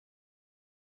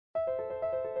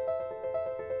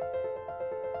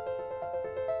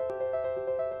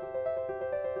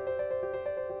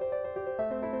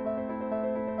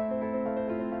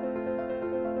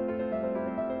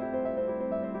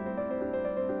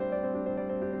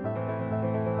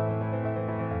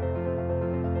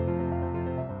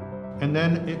and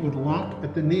then it would lock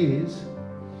at the knees,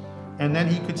 and then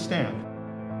he could stand.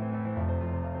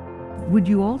 Would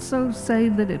you also say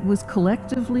that it was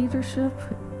collective leadership?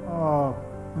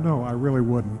 No, I really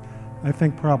wouldn't. I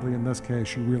think probably in this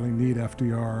case you really need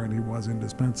FDR, and he was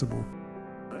indispensable.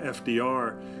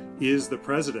 FDR is the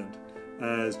president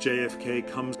as JFK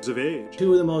comes of age.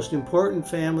 Two of the most important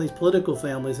families, political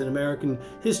families in American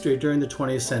history during the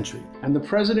 20th century. And the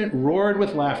president roared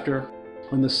with laughter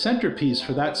when the centerpiece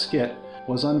for that skit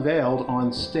was unveiled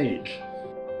on stage.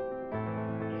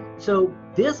 So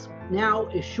this now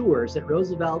assures that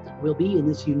Roosevelt will be in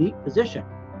this unique position.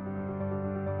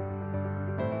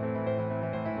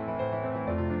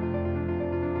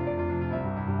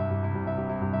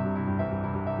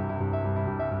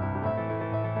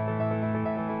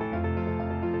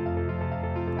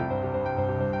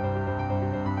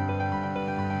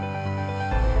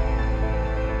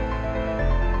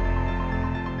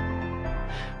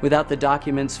 Without the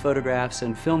documents, photographs,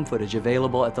 and film footage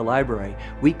available at the library,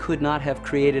 we could not have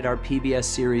created our PBS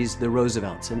series, The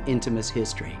Roosevelts, An Intimate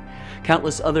History.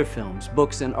 Countless other films,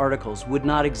 books, and articles would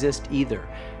not exist either,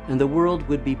 and the world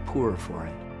would be poorer for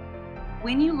it.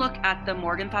 When you look at the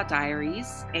Morgenthau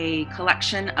Diaries, a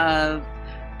collection of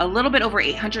a little bit over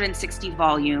 860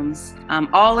 volumes,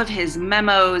 all of his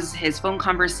memos, his phone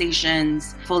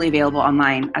conversations, fully available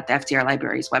online at the FDR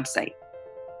Library's website.